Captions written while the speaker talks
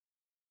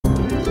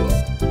Hello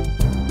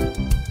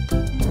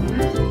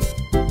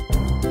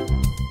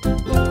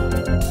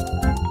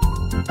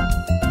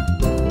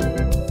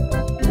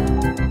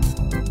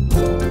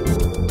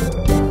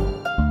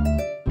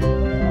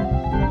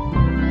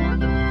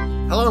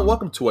and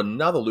welcome to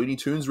another Looney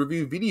Tunes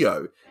review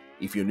video.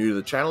 If you're new to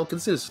the channel,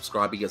 consider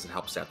subscribing as it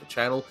helps out the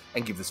channel,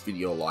 and give this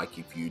video a like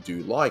if you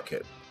do like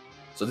it.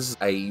 So this is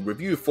a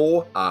review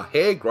for A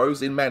Hare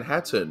Grows in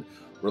Manhattan,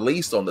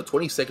 released on the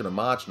 22nd of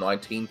March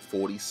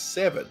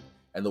 1947.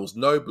 And there was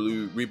no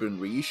blue ribbon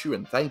reissue,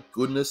 and thank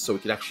goodness, so we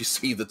can actually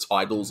see the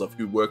titles of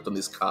who worked on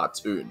this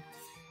cartoon.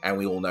 And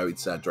we all know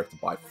it's directed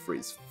by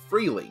Friz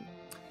Freleng.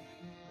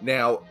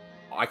 Now,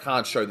 I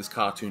can't show this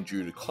cartoon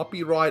due to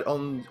copyright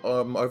on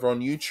over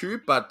on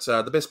YouTube, but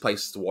the best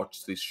places to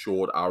watch this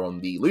short are on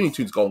the Looney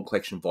Tunes Golden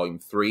Collection Volume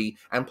 3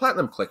 and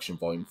Platinum Collection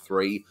Volume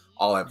 3.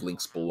 I'll have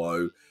links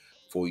below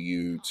for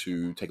you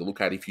to take a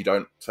look at if you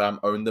don't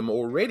own them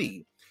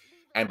already.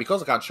 And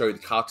because I can't show you the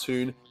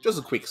cartoon, just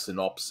a quick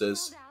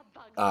synopsis.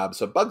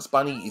 So Bugs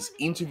Bunny is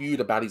interviewed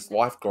about his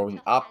life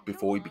growing up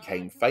before he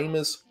became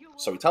famous.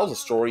 So he tells a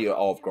story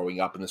of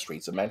growing up in the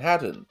streets of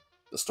Manhattan.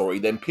 The story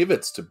then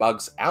pivots to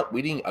Bugs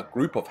outwitting a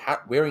group of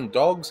hat-wearing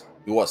dogs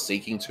who are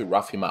seeking to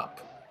rough him up.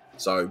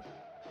 So,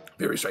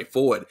 very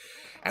straightforward.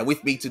 And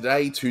with me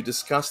today to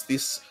discuss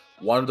this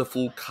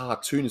wonderful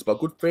cartoon is my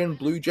good friend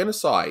Blue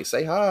Genocide.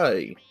 Say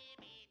hi.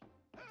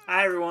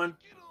 Hi, everyone.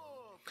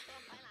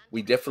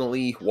 We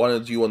definitely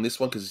wanted you on this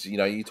one because, you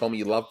know, you told me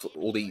you loved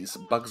all these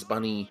Bugs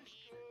Bunny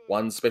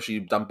ones, especially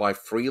done by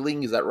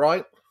Freleng. Is that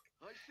right?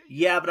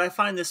 Yeah, but I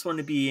find this one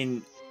to be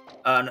an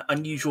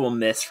unusual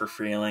miss for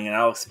Freleng, and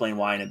I'll explain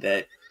why in a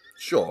bit.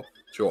 Sure.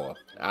 It was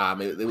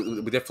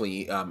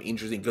definitely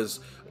interesting because,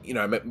 you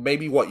know,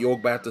 maybe what you're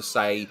about to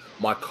say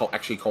might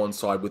actually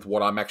coincide with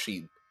what I'm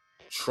actually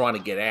trying to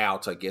get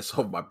out, I guess,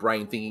 of my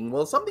brain, thinking,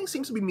 well, something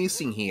seems to be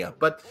missing here.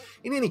 But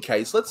in any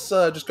case, let's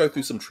just go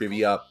through some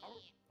trivia,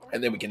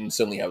 and then we can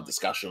certainly have a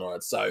discussion on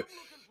it. So,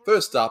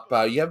 first up,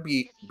 you have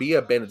Bea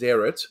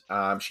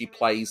Benaderet. She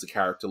plays the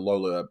character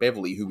Lola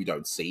Beverly, who we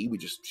don't see.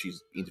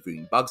 She's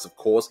interviewing Bugs, of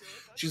course.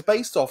 She's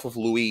based off of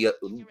Luella,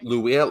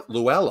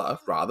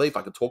 if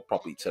I can talk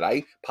properly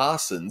today,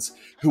 Parsons,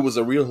 who was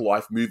a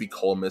real-life movie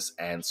columnist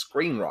and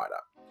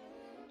screenwriter.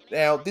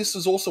 Now, this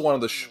is also one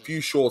of the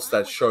few shorts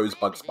that shows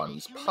Bugs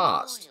Bunny's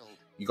past.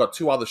 You got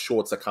two other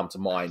shorts that come to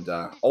mind,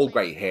 Old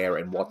Grey Hair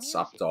and What's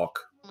Up,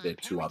 Doc. They're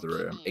two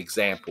other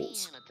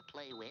examples.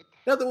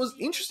 Now, there was,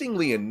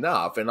 interestingly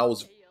enough, and I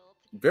was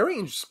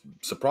very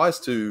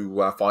surprised to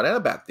find out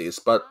about this,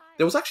 but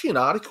there was actually an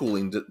article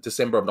in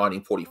December of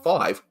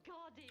 1945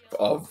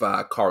 of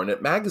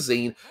Coronet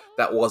magazine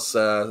that was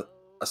a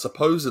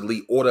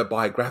supposedly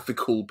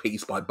autobiographical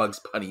piece by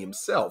Bugs Bunny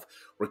himself,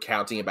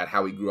 recounting about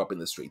how he grew up in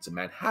the streets of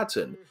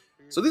Manhattan.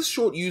 So this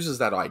short uses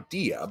that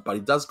idea, but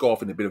it does go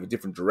off in a bit of a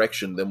different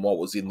direction than what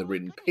was in the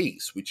written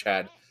piece, which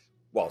had,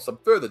 well, some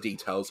further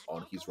details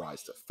on his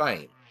rise to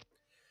fame.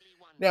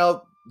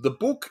 Now, the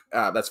book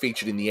that's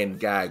featured in the end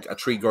gag, A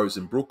Tree Grows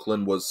in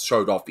Brooklyn, was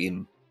showed off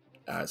in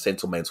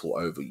Sentimental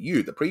Over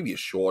You, the previous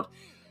short.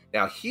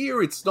 Now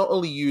here, it's not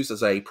only used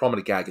as a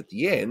prominent gag at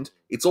the end,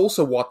 it's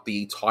also what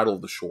the title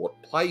of the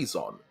short plays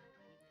on.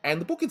 And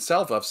the book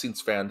itself, I've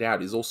since found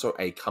out, is also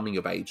a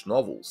coming-of-age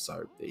novel,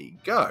 so there you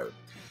go.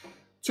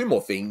 Two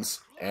more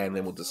things, and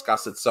then we'll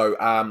discuss it. So,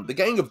 the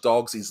Gang of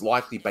Dogs is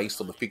likely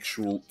based on the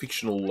fictional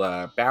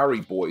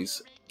Bowery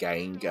Boys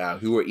gang,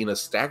 who were in a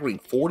staggering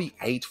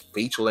 48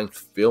 feature-length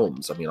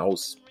films. I mean, I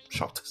was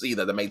shocked to see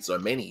that they made so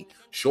many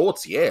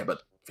shorts, yeah,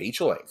 but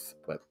feature-length,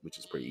 which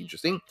is pretty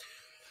interesting.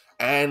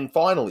 And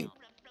finally,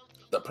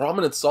 the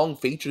prominent song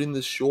featured in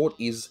this short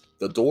is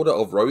The Daughter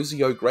of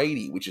Rosie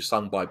O'Grady, which is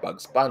sung by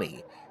Bugs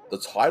Bunny. The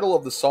title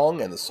of the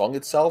song and the song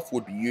itself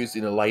would be used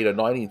in a later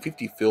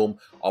 1950 film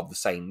of the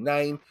same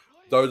name,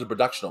 though the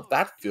production of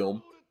that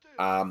film,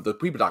 the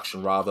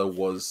pre-production rather,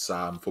 was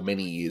for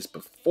many years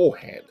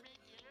beforehand.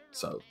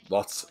 So,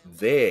 lots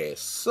there.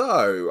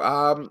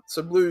 So,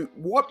 Blue,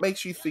 what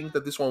makes you think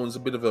that this one was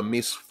a bit of a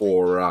miss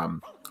for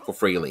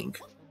Freleng?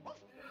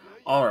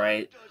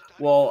 Alright,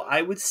 well,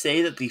 I would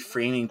say that the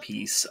framing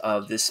piece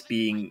of this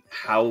being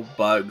how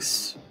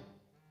Bugs,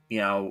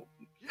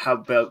 how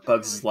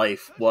Bugs'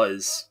 life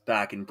was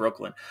back in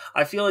Brooklyn,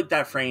 I feel like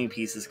that framing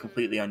piece is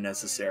completely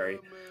unnecessary.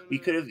 We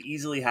could have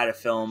easily had a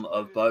film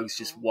of Bugs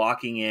just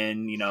walking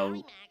in,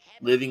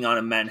 living on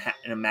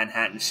a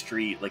Manhattan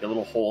street, like a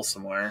little hole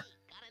somewhere,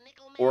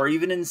 or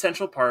even in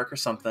Central Park or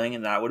something,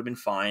 and that would have been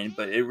fine,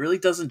 but it really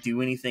doesn't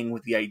do anything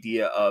with the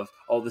idea of,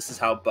 oh, this is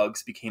how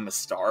Bugs became a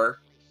star.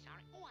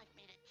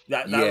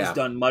 That was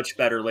done much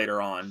better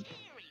later on.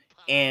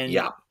 And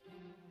yeah.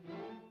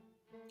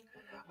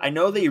 I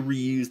know they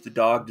reused the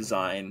dog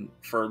design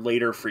for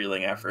later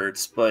Freleng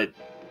efforts, but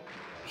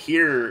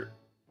here,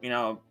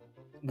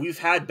 we've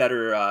had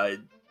better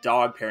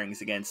dog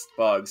pairings against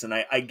Bugs, and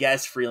I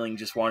guess Freleng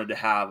just wanted to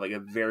have like a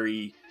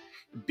very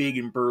big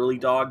and burly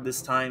dog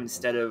this time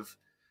instead of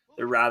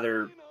the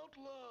rather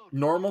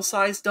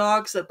normal-sized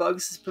dogs that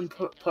Bugs has been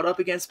put up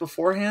against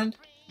beforehand.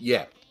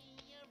 Yeah,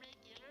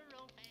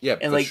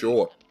 and for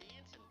sure.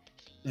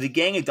 the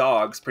gang of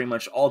dogs pretty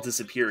much all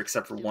disappear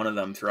except for one of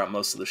them throughout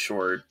most of the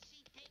short.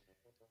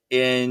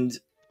 And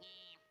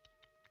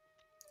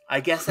I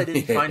guess I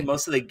didn't Yeah. find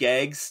most of the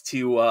gags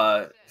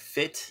to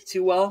fit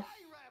too well.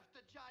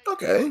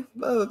 Okay,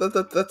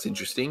 that's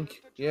interesting.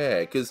 Yeah,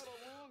 because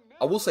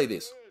I will say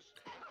this: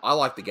 I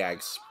like the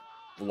gags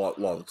for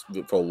a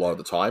lot of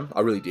the time.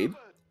 I really did.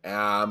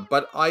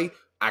 But I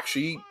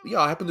actually, yeah,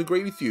 I happen to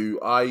agree with you.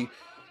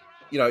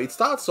 It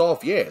starts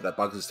off, yeah, that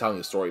Bugs is telling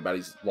a story about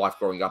his life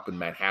growing up in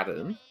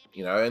Manhattan,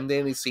 and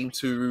then it seemed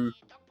to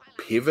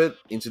pivot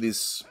into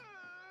this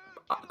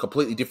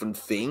completely different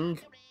thing,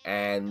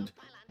 and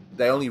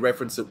they only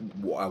reference it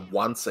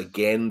once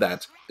again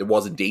that there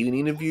was indeed an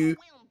interview,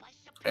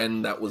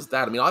 and that was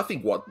that. I mean, I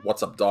think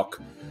What's Up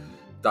Doc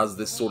does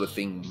this sort of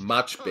thing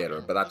much better,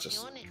 but that's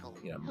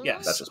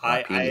Yes, just my I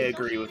opinion.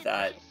 agree with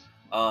that.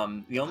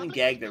 The only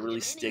gag that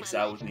really sticks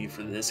out with me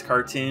for this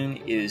cartoon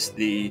is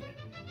the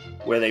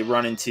where they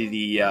run into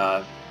the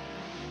I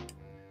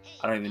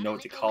don't even know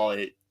what to call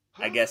it.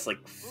 I guess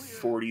like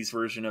 40s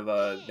version of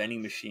a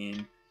vending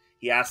machine.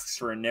 He asks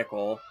for a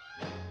nickel.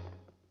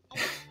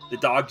 The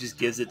dog just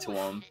gives it to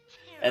him.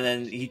 And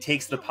then he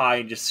takes the pie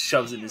and just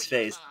shoves it in his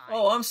face.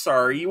 Oh, I'm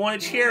sorry, you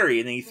want a cherry?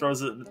 And then he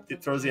throws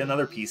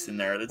another piece in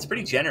there. That's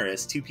pretty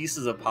generous. 2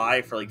 pieces of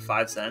pie for like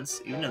 5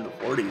 cents, even in the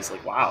 40s.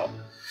 Like, wow.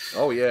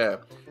 Oh yeah.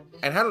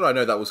 And how did I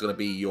know that was going to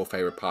be your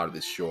favorite part of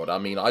this short? I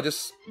mean,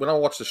 when I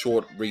watched the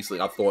short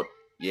recently, I thought,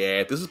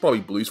 yeah, this is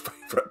probably Blue's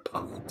favorite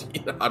part.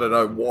 I don't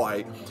know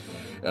why.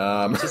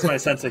 It's just my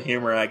sense of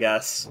humor, I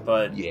guess.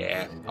 But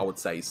Yeah, I would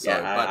say so.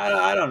 yeah, But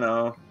I don't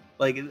know.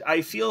 Like,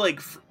 I feel like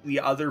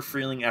the other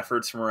Freeling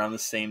efforts from around the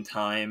same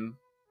time,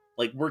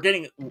 like, we're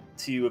getting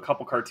to a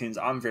couple cartoons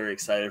I'm very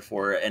excited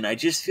for, and I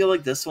just feel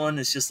like this one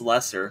is just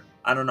lesser.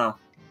 I don't know.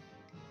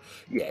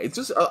 yeah, it's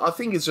just I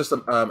think it's just a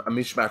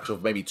mishmash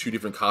of maybe two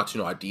different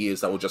cartoon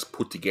ideas that were just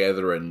put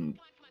together and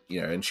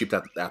and shipped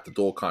out the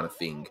door kind of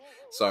thing.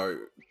 So,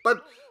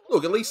 but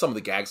look, at least some of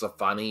the gags are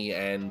funny,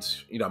 and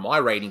my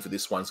rating for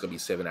this one's gonna be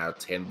 7 out of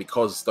 10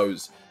 because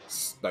those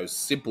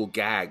simple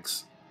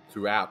gags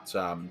throughout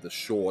the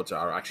short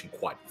are actually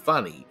quite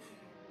funny.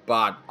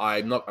 But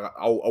I'm not.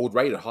 I would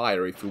rate it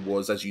higher if it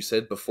was, as you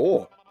said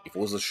before, if it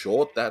was a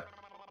short that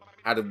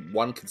had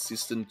one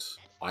consistent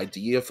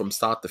idea from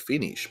start to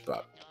finish.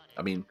 But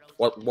I mean,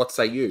 what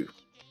say you?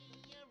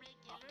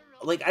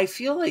 Like, I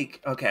feel like,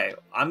 okay,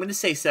 I'm gonna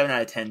say 7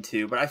 out of 10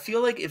 too, but I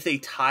feel like if they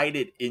tied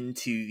it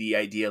into the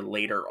idea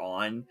later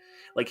on,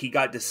 like he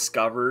got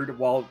discovered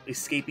while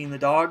escaping the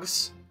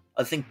dogs,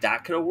 I think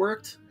that could have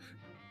worked.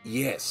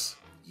 Yes,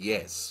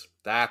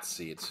 that's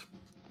it.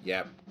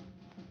 Yep.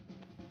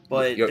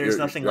 But there's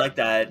nothing You're like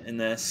that in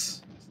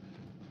this.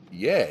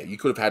 yeah, you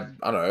could have had,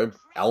 I don't know,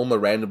 Alma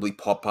randomly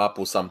pop up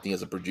or something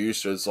as a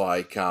producer. It's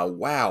like,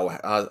 wow,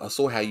 I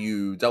saw how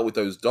you dealt with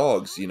those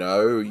dogs.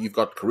 You've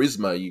got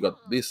charisma, you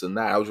got this and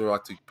that. How would you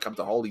like to come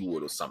to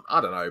Hollywood or something?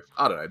 I don't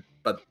know.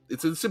 But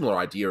it's a similar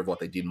idea of what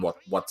they did in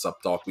What's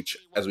Up Doc, which,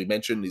 as we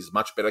mentioned, is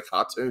much better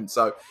cartoon.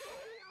 So,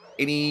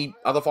 any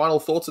other final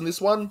thoughts on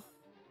this one?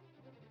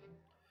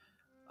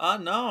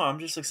 No, I'm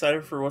just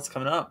excited for what's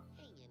coming up.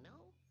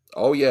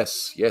 Oh,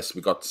 yes,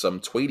 we got some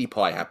Tweety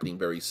Pie happening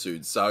very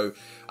soon. So,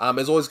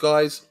 as always,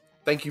 guys,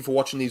 thank you for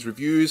watching these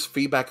reviews.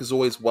 Feedback is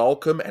always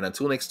welcome, and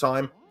until next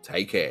time,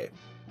 take care.